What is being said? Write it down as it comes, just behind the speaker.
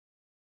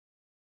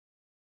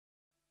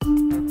Good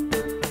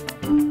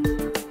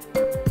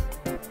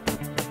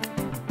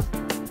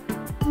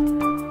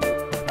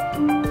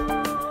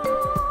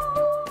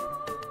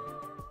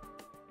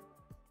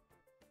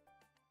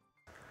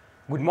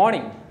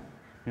morning.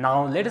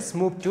 Now let us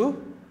move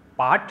to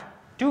part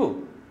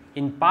 2.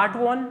 In part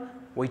 1,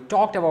 we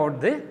talked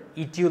about the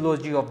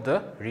etiology of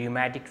the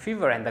rheumatic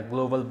fever and the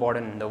global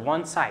burden on the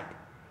one side.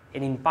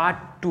 And in part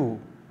 2,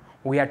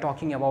 we are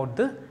talking about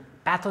the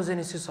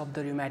pathogenesis of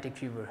the rheumatic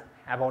fever,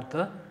 about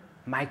the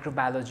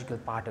microbiological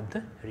part of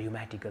the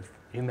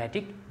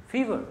rheumatic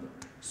fever.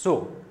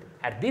 So,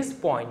 at this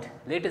point,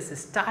 let us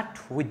start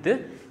with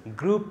the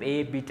group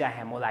A beta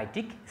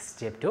hemolytic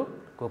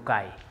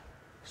streptococci.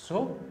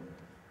 So,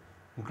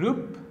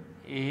 group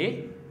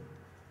A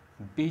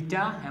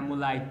beta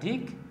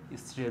hemolytic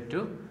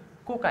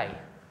streptococci.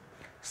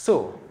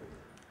 So,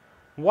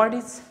 what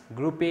is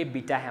group A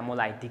beta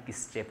hemolytic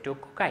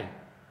streptococci?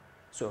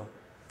 So,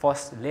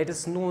 first let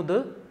us know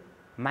the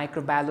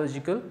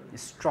microbiological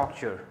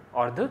structure,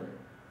 or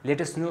let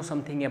us know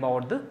something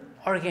about the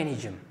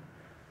organism.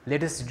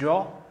 Let us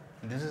draw,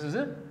 this is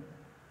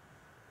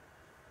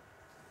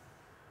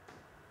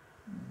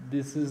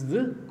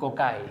the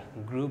cocci,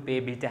 group A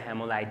beta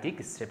hemolytic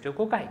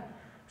streptococci.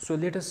 So,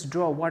 let us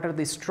draw what are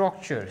the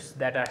structures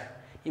that are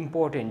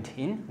important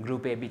in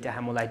group A beta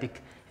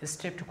hemolytic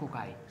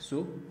streptococci.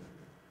 So,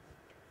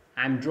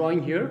 I am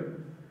drawing here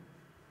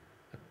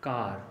a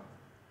car.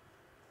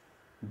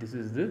 This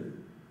is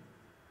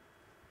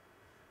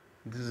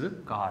a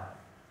car.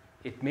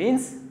 It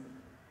means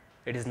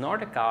it is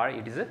not a car,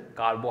 it is a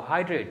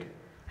carbohydrate,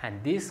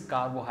 and this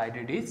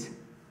carbohydrate is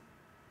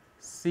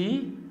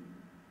C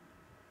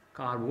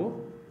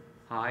carbohydrate.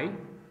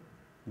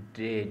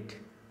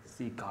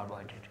 C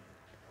carbohydrate.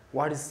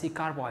 What is C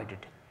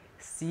carbohydrate?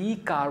 C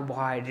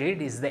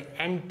carbohydrate is the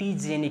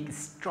antigenic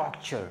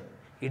structure.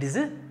 It is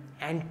a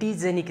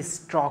antigenic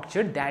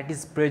structure that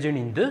is present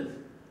in the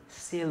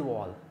cell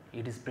wall.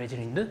 It is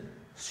present in the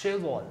cell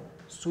wall.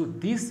 So,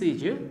 this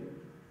is a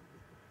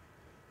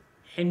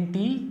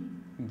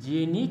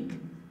antigenic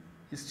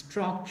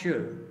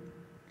structure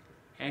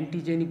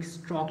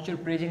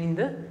present in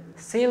the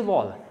cell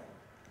wall,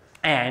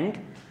 and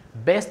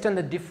based on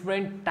the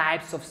different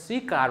types of C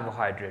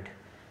carbohydrate,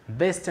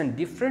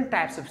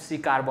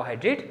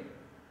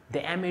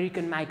 the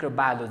American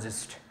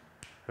microbiologist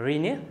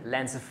Rene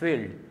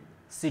Lansfield,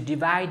 she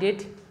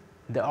divided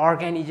the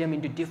organism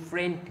into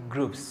different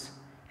groups,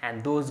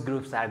 and those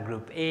groups are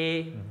group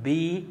A,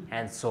 B,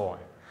 and so on.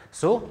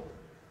 So,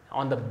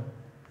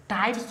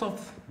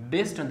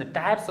 based on the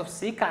types of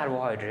C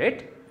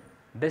carbohydrate,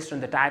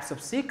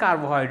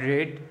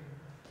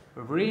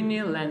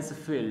 Rene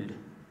Lansfield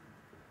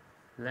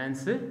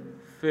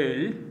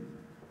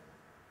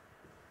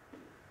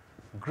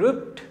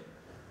grouped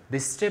the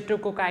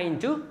streptococci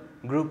into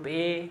group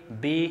A,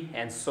 B,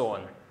 and so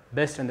on,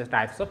 based on the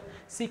types of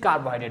C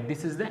carbohydrate.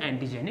 This is the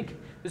antigenic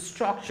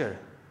structure.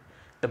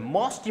 The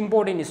most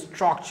important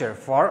structure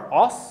for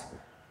us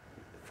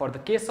for the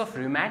case of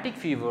rheumatic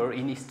fever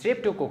in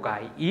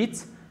streptococci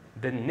is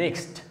the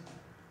next.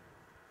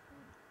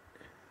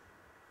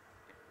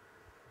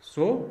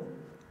 So,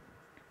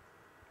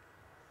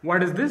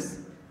 what is this?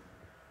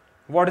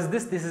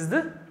 This is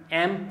the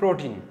M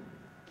protein,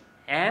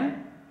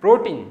 and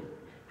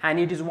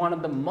it is one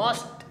of the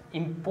most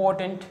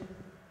important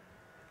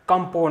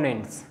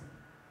components.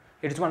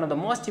 It is one of the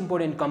most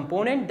important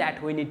components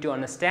that we need to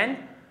understand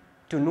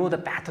to know the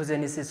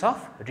pathogenesis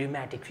of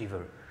rheumatic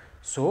fever.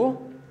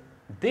 So,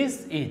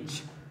 this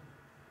is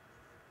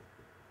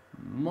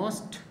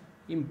most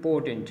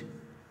important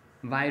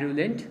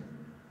virulent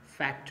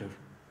factor.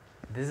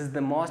 This is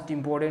the most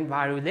important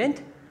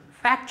virulent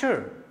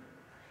factor.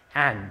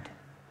 And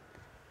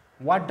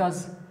what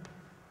does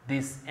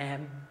this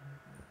M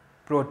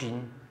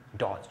protein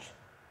does?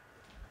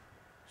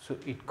 So,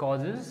 it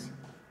causes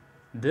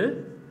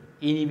the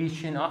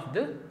inhibition of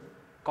the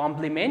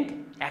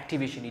complement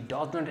activation. It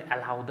does not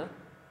allow the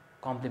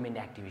complement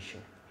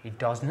activation. It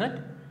does not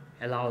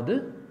allow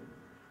the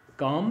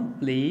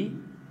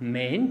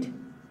complement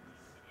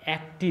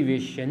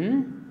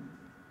activation.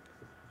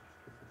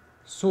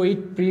 So,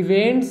 it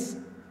prevents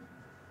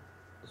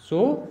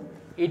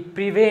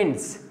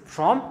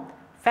from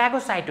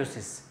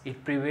phagocytosis.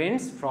 It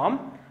prevents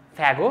from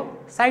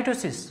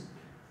phagocytosis.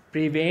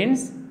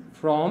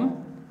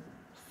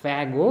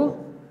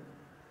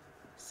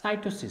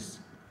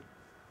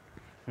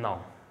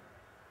 Now,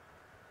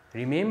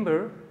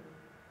 remember,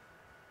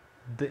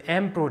 the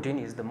M protein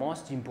is the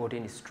most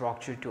important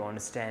structure to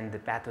understand the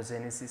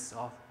pathogenesis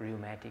of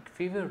rheumatic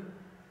fever,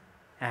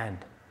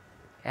 and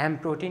M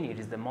protein, it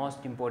is the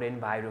most important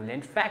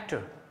virulent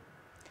factor.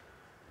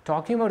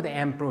 Talking about the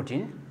M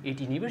protein,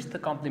 it inhibits the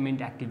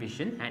complement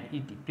activation and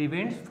it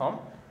prevents from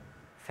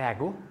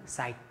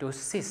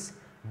phagocytosis.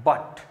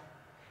 But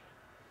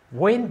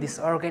when this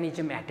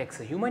organism attacks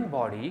the human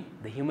body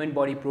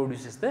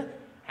produces the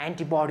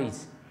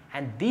antibodies,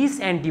 and these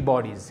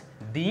antibodies,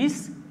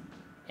 these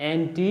are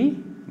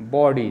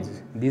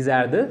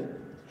the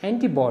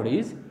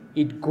antibodies,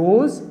 it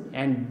goes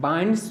and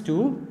binds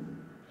to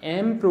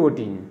M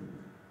protein,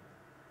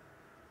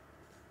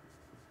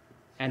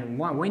 and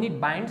when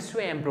it binds to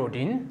M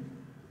protein,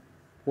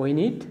 when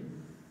it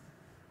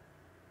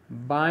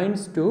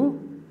binds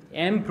to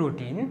M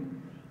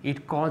protein,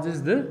 it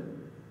causes the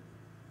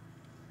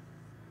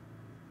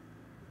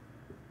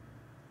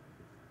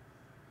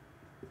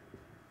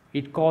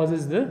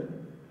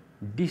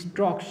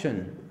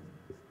destruction.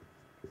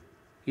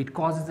 It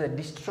causes the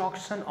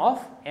destruction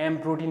of M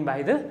protein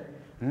by the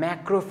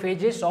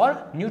macrophages or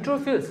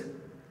neutrophils.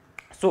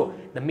 So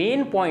the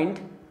main point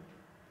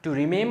to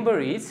remember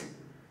is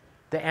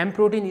the M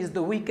protein is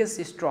the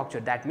weakest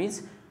structure. That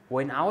means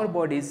when our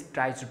bodies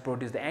tries to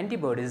produce the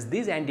antibodies,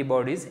 these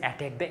antibodies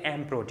attack the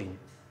M protein.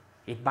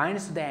 It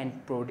binds to the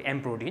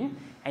M protein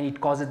and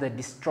it causes the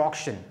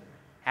destruction.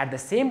 At the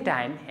same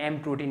time, M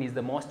protein is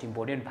the most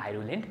important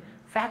virulent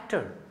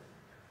factor.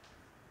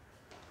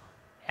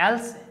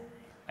 Else,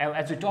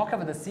 as we talk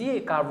about the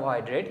CA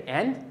carbohydrate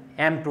and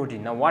M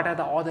protein, now what are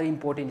the other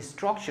important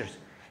structures?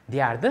 They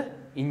are the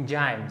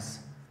enzymes.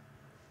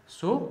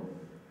 So,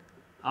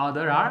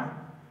 other are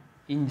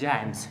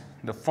enzymes.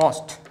 The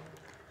first,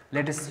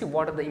 let us see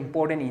what are the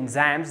important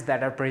enzymes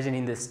that are present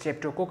in the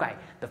streptococci.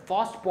 The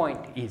first point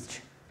is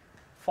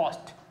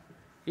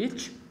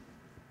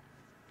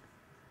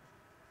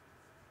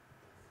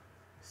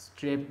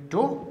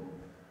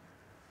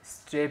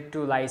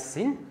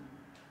streptolysin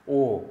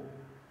O.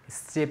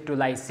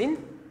 Streptolysin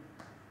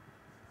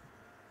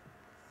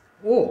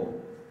O.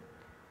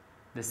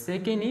 The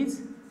second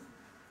is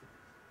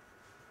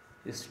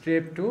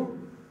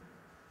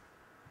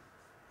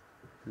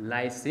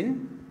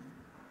streptolysin,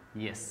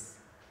 yes,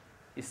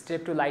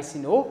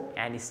 streptolysin O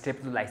and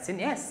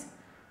streptolysin S.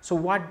 So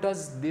what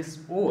does this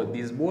O?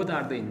 These both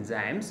are the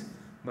enzymes,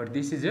 but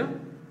this is a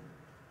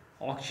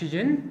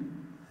oxygen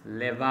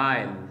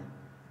level.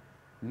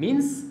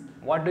 Means,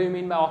 what do you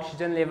mean by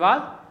oxygen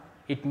level?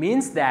 It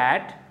means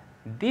that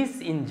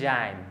this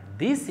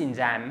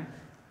enzyme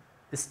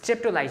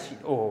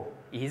streptolysin O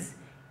is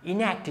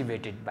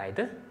inactivated by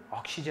the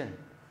oxygen.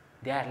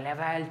 They are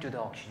level to the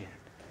oxygen,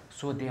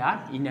 so they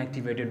are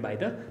inactivated by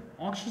the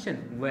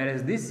oxygen,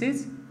 whereas this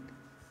is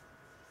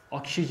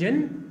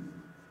oxygen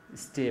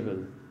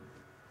stable.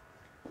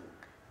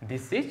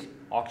 This is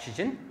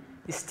oxygen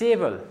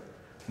stable.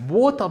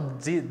 Both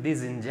of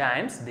these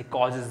enzymes, they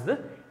causes the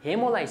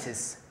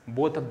hemolysis.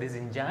 Both of these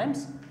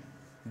enzymes,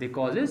 they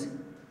causes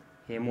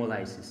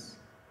hemolysis.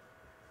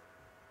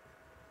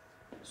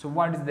 So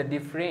what is the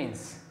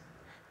difference?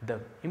 The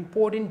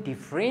important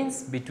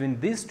difference between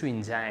these two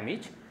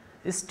enzymes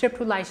is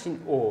streptolysin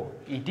O,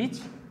 it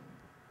is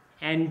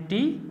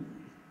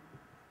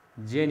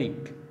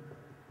antigenic,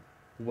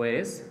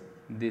 whereas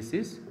this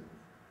is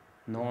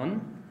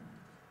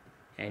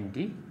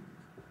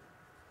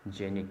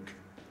non-antigenic.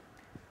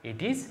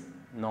 It is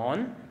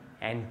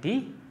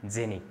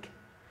non-antigenic.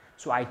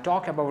 So I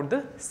talked about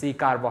the C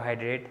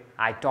carbohydrate,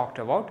 I talked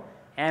about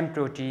M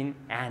protein,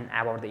 and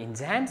about the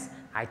enzymes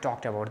I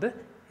talked about the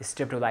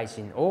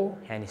streptolysin O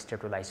and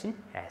streptolysin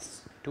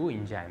S, two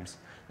enzymes.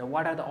 Now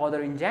what are the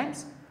other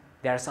enzymes?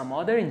 There are some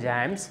other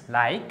enzymes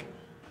like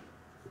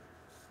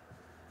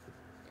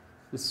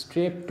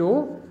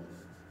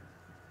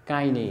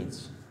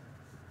streptokinase.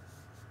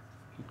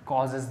 It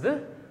causes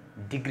the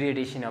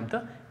degradation of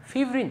the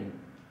fibrin.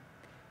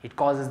 It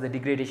causes the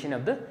degradation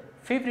of the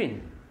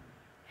fibrin,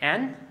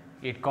 and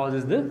it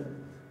causes the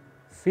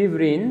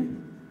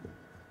fibrin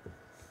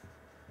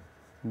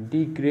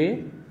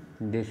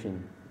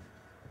degradation.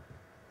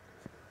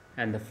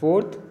 And the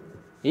fourth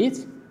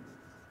is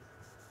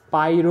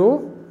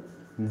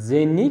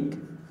pyrogenic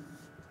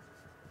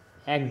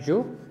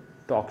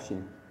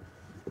exotoxin.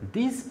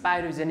 This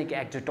pyrogenic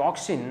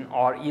exotoxin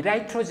or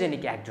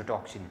erythrogenic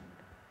exotoxin,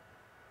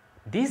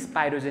 this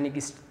pyrogenic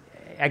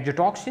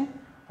exotoxin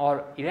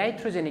or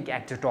erythrogenic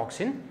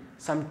exotoxin,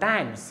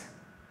 sometimes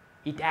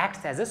it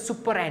acts as a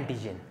super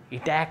antigen.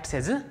 It acts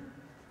as a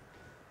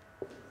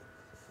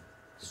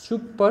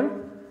super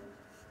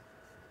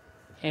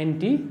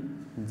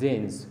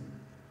antigens,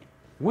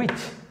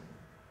 which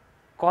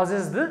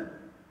causes the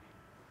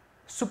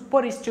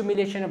super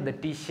stimulation of the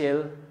T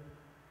cell,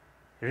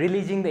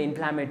 releasing the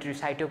inflammatory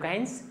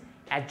cytokines,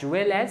 as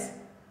well as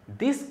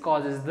this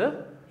causes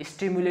the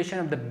stimulation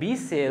of the B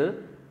cell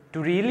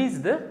to release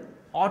the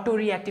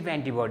autoreactive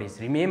antibodies.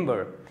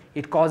 Remember,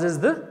 it causes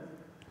the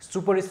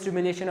super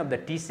stimulation of the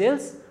T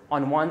cells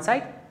on one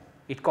side,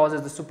 it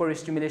causes the super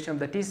stimulation of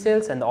the T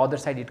cells, and the other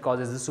side it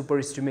causes the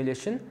super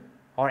stimulation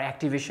or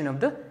activation of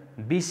the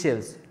B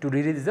cells to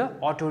release the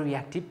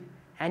autoreactive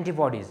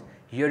antibodies.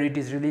 Here it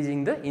is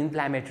releasing the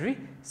inflammatory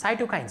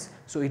cytokines.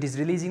 So it is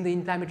releasing the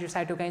inflammatory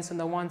cytokines on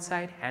the one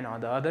side, and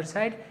on the other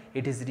side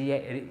it is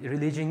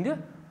releasing the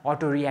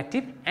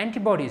autoreactive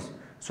antibodies.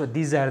 So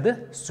these are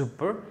the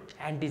super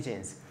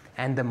antigens,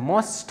 and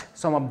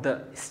some of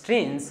the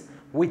strains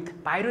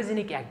with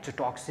pyrogenic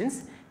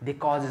exotoxins, they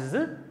causes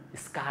the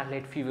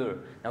scarlet fever.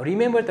 Now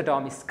remember the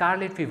term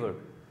scarlet fever,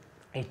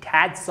 it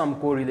had some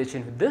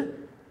correlation with the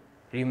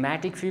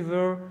rheumatic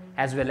fever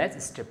as well as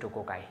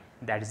streptococci.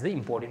 That is the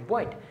important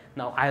point.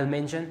 Now I will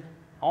mention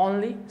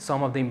only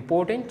some of the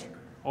important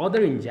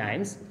other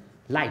enzymes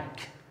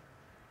like.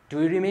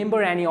 Do you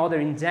remember any other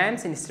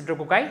enzymes in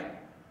streptococci?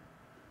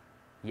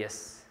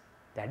 Yes,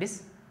 that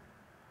is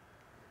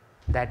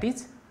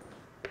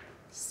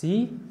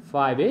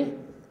C5a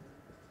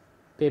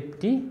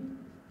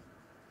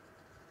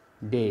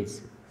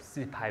peptidase,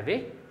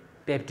 C5a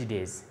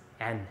peptidase,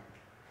 and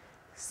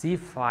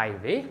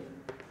C5a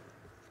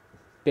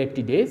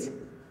peptidase,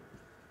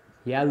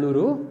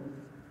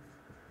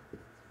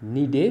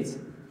 hyaluronidase,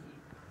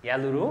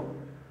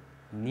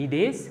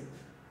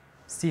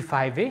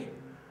 C5a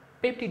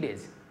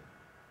peptidase,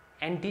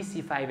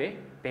 anti-C5a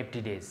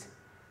peptidase,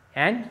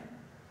 and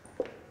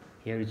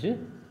here is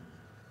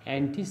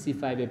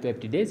anti-C5a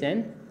peptidase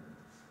and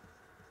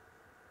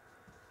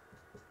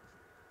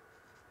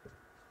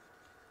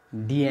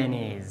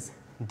DNase.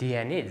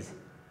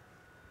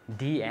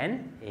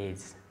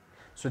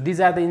 So these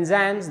are the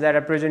enzymes that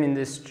are present in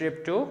the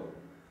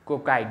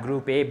streptococci,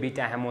 group A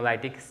beta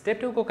hemolytic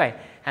streptococci.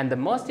 And the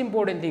most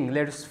important thing,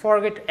 let us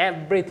forget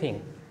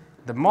everything.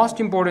 The most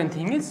important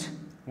thing is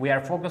we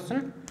are focused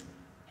on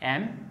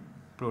M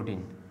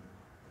protein.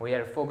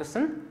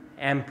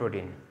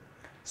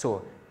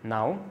 So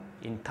now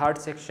in third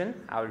section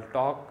I will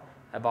talk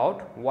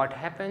about what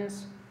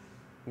happens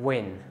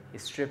when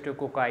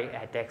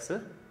streptococci attacks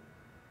the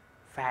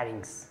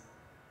pharynx.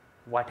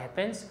 What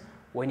happens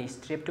when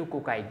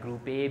streptococci,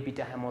 group A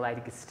beta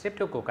hemolytic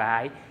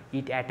streptococci,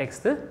 it attacks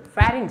the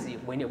pharynx?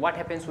 What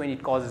happens when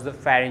it causes the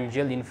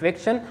pharyngeal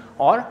infection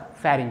or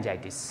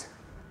pharyngitis?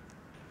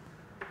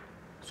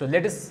 So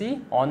let us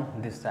see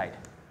on this side.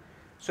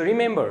 So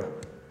remember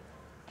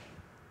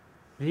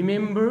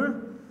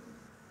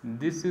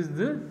this is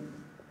the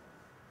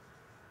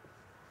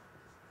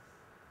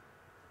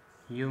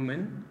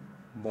human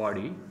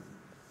body.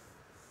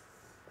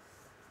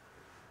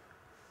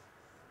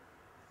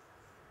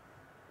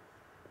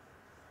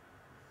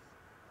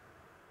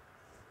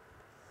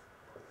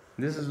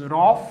 This is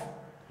raw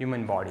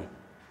human body.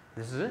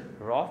 This is a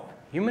raw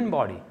human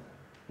body.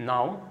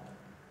 Now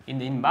in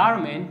the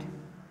environment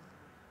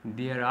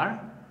these are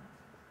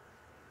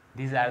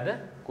the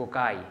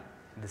cocci,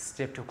 the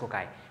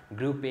streptococci,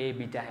 group A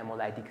beta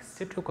hemolytic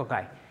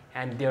streptococci,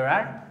 and there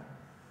are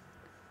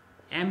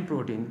M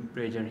protein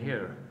present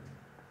here.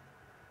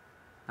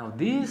 Now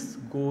this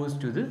goes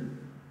to the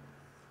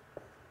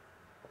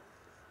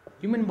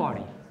human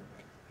body.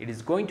 It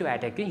is going to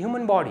attack the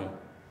human body.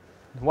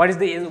 What is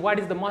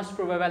the most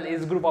probable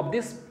age group of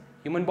this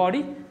human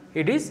body?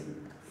 It is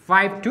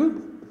 5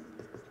 to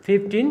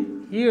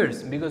 15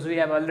 years, because we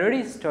have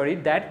already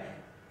studied that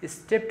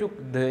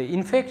the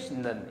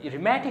infection, the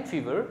rheumatic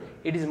fever,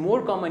 it is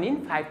more common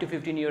in 5 to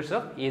 15 years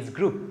of age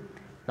group.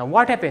 Now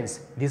what happens?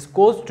 This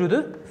goes to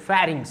the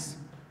pharynx.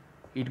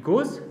 It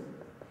goes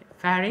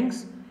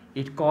pharynx.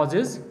 It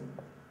causes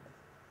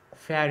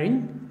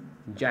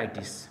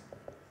pharyngitis.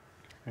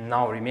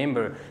 Now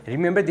remember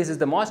this is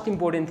the most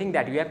important thing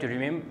that you have to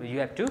remember, you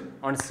have to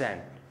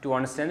understand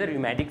the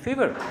rheumatic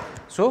fever.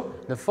 So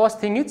the first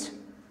thing is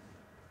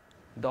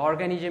the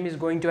organism is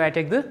going to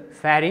attack the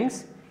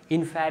pharynx.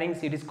 In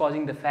pharynx it is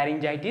causing the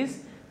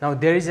pharyngitis. Now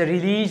there is a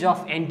release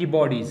of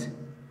antibodies.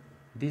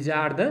 These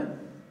are the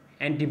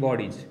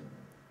antibodies.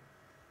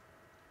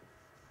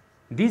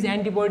 These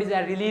antibodies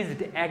are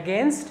released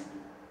against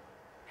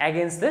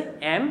the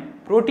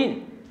M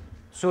protein.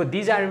 So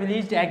these are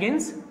released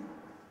against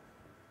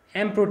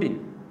M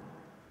protein.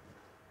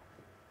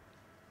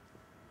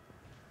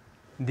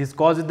 This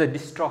causes the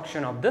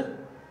destruction of the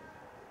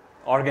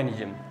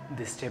organism,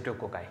 the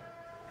streptococci.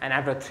 And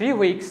after 3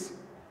 weeks,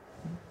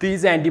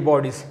 these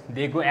antibodies,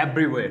 they go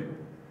everywhere.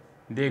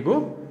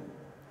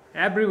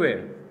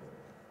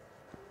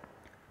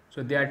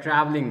 So they are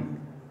traveling,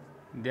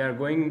 they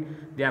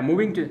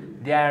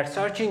are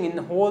searching in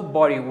the whole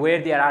body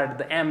where there are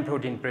the M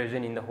protein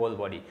present in the whole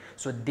body.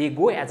 So they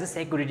go as a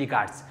security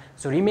guards.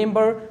 So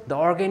remember, the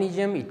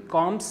organism, it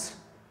comes,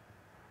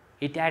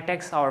 it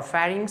attacks our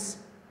pharynx.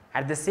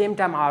 At the same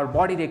time our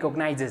body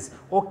recognizes,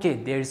 okay,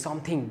 there is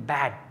something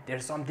bad, there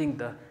is some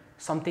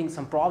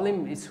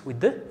problem is with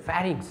the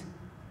pharynx,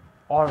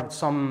 or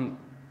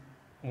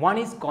one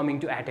is coming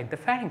to attack the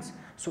pharynx.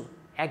 So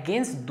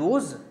against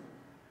those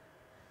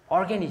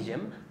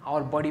organism,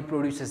 our body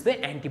produces the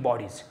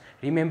antibodies.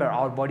 Remember,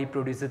 our body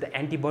produces the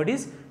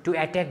antibodies to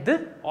attack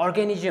the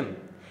organism.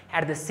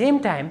 At the same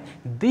time,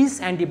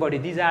 these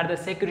antibodies, these are the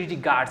security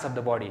guards of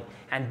the body,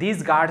 and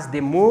these guards,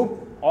 they move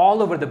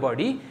all over the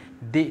body.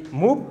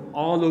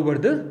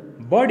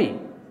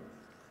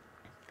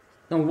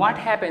 Now what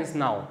happens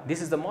now?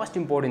 This is the most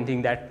important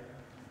thing that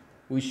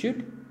we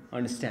should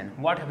understand.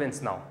 What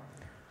happens now?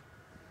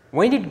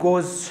 When it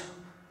goes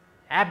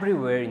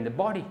everywhere in the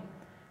body,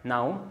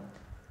 now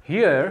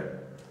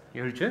here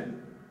is a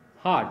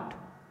heart.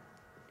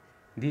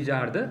 These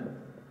are the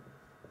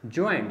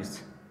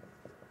joints.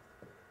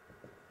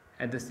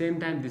 At the same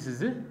time, this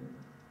is a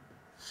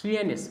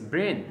CNS,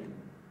 brain.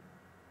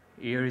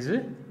 Here is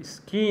a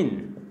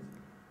skin,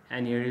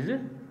 and here is a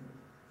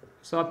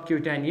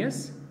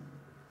subcutaneous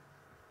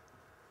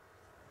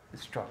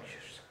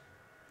structures.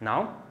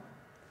 Now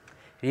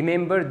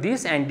remember,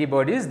 these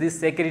antibodies, these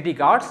security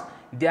guards,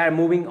 they are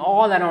moving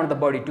all around the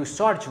body to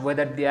search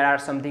whether there are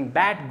something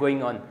bad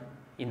going on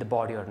in the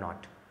body or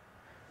not.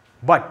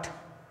 But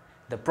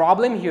the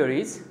problem here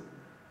is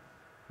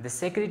the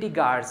security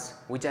guards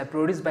which are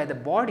produced by the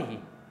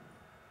body,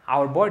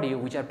 our body,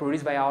 which are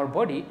produced by our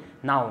body,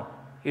 now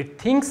they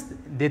think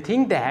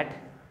that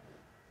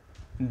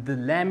the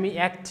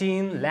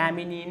Angchen,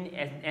 laminin,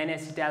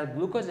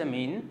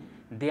 N-acetylglucosamine,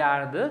 they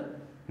are the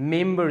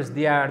members,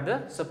 they are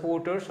the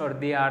supporters, or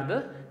they are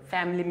the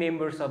family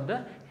members of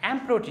the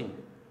M protein.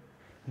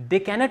 They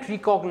cannot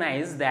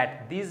recognize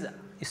that these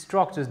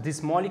structures,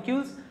 these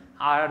molecules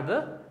are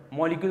the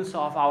molecules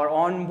of our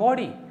own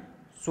body.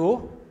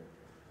 So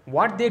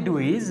what they do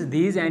is,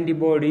 these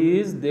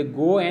antibodies, they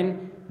go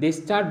and they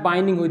start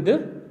binding with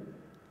the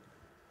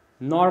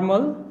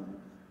normal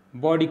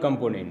body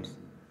components.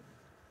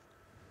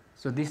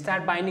 So they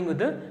start binding with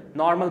the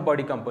normal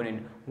body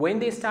component. When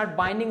they start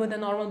binding with the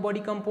normal body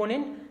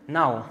component,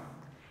 now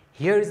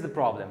here is the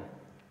problem.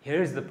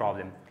 Here is the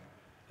problem.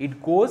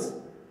 It goes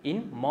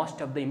in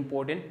most of the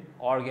important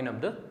organ of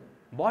the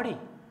body.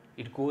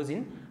 It goes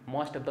in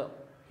most of the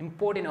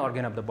important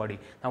organ of the body.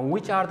 Now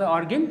which are the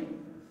organ?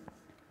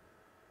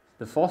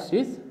 The first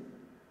is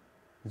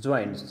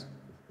joints.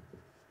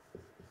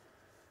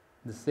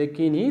 The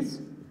second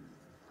is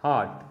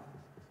heart.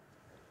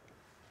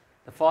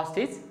 The first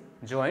is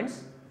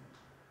joints,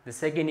 the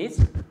second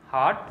is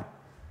heart,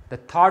 the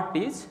third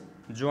is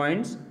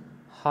joints,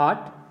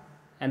 heart,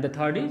 and the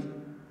third is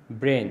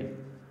brain,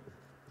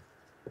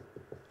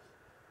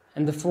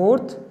 and the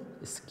fourth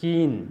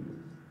skin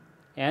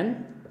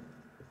and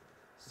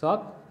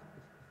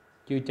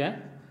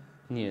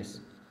subcutaneous.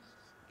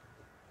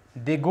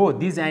 They go,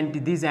 these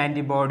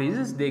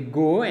antibodies, they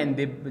go and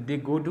they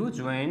go to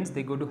joints,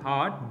 they go to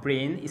heart,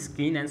 brain,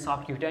 skin and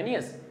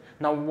subcutaneous.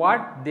 Now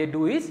what they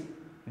do is,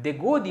 they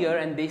go there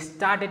and they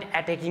started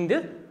attacking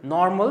the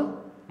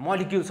normal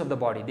molecules of the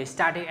body. They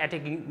started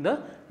attacking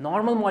the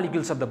normal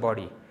molecules of the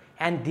body,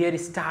 and there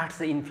starts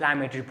the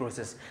inflammatory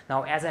process.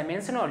 Now as I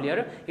mentioned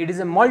earlier, it is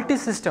a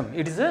multi-system.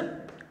 It is a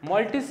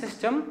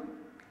multi-system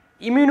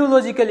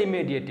immunologically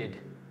mediated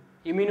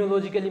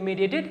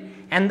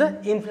and the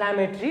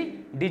inflammatory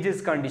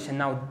disease condition.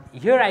 Now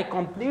here I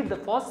complete the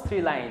first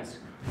 3 lines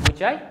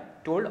which I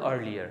told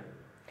earlier.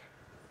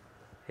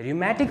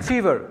 Rheumatic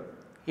fever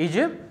is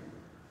a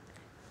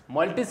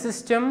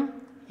multi-system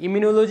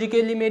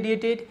immunologically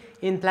mediated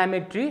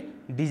inflammatory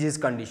disease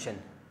condition.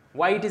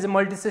 Why it is a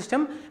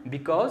multi-system?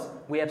 Because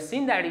we have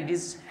seen that it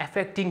is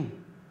affecting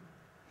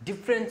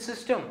different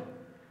system,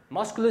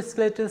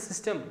 musculoskeletal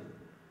system,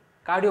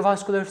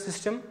 cardiovascular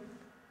system,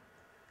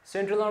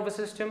 central nervous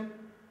system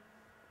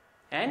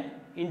and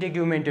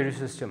integumentary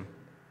system.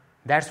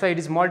 That is why it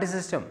is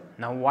multi-system.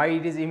 Now why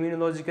it is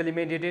immunologically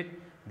mediated?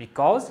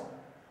 Because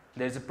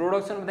there is a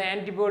production of the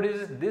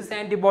antibodies. These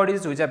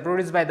antibodies which are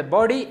produced by the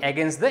body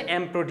against the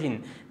M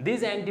protein.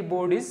 These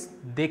antibodies,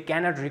 they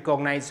cannot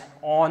recognize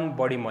on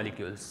body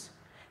molecules.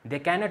 They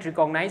cannot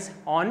recognize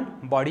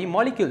on body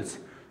molecules.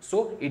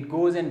 So it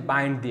goes and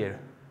bind there.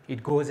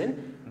 It goes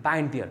and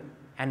bind there.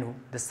 And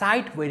the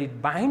site where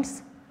it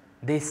binds,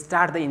 they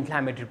start the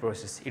inflammatory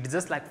process. It is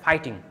just like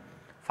fighting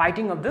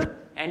of the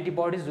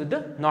antibodies with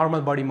the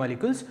normal body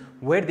molecules,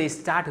 where they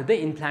start with the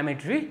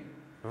inflammatory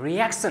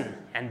reaction,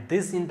 and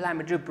this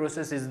inflammatory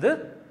process is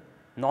the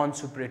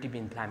non-suppurative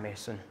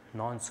inflammation,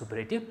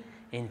 non-suppurative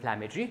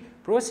inflammatory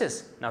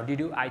process. Now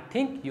I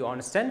think you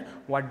understand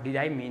what did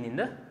I mean in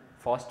the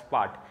first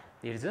part.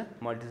 There is a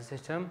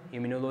multi-system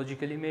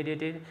immunologically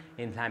mediated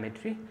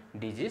inflammatory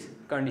disease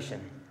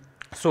condition.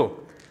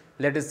 So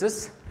let us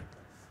just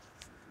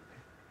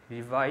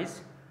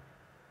revise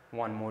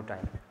one more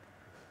time.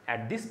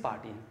 At this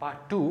part, in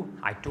part 2,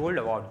 I told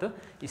about the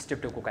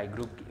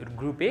streptococci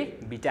group A,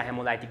 beta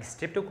hemolytic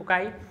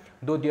streptococci.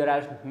 Though there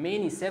are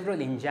several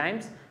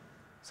enzymes,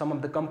 some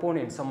of the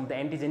components, some of the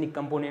antigenic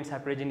components are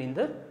present in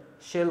the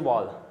cell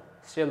wall,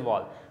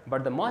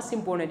 but the most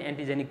important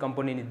antigenic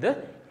component is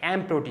the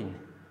M protein.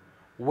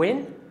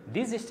 When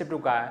these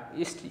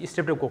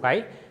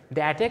streptococci,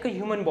 they attack a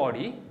human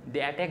body,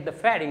 they attack the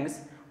pharynx.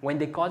 When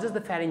they causes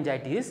the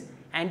pharyngitis,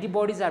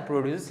 antibodies are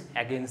produced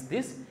against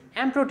this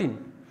M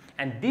protein.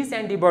 And these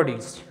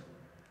antibodies,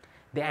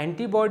 the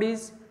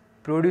antibodies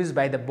produced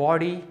by the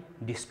body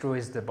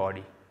destroys the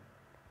body.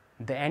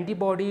 The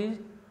antibodies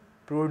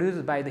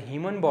produced by the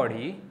human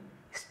body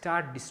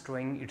start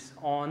destroying its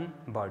own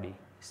body,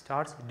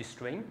 starts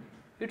destroying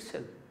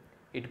itself.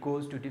 It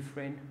goes to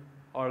different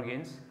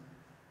organs,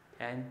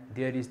 and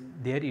there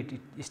it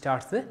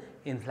starts the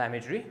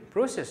inflammatory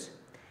process.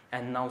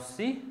 And now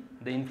see,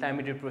 the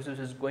inflammatory process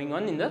is going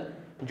on in the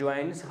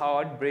joints,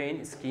 heart,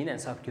 brain, skin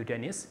and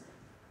subcutaneous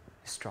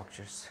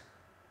structures.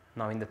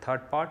 Now in the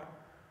third part,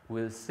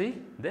 we will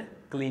see the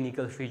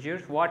clinical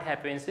features, what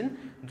happens in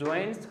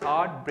joints,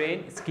 heart,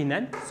 brain, skin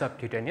and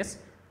subcutaneous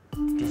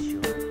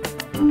tissue.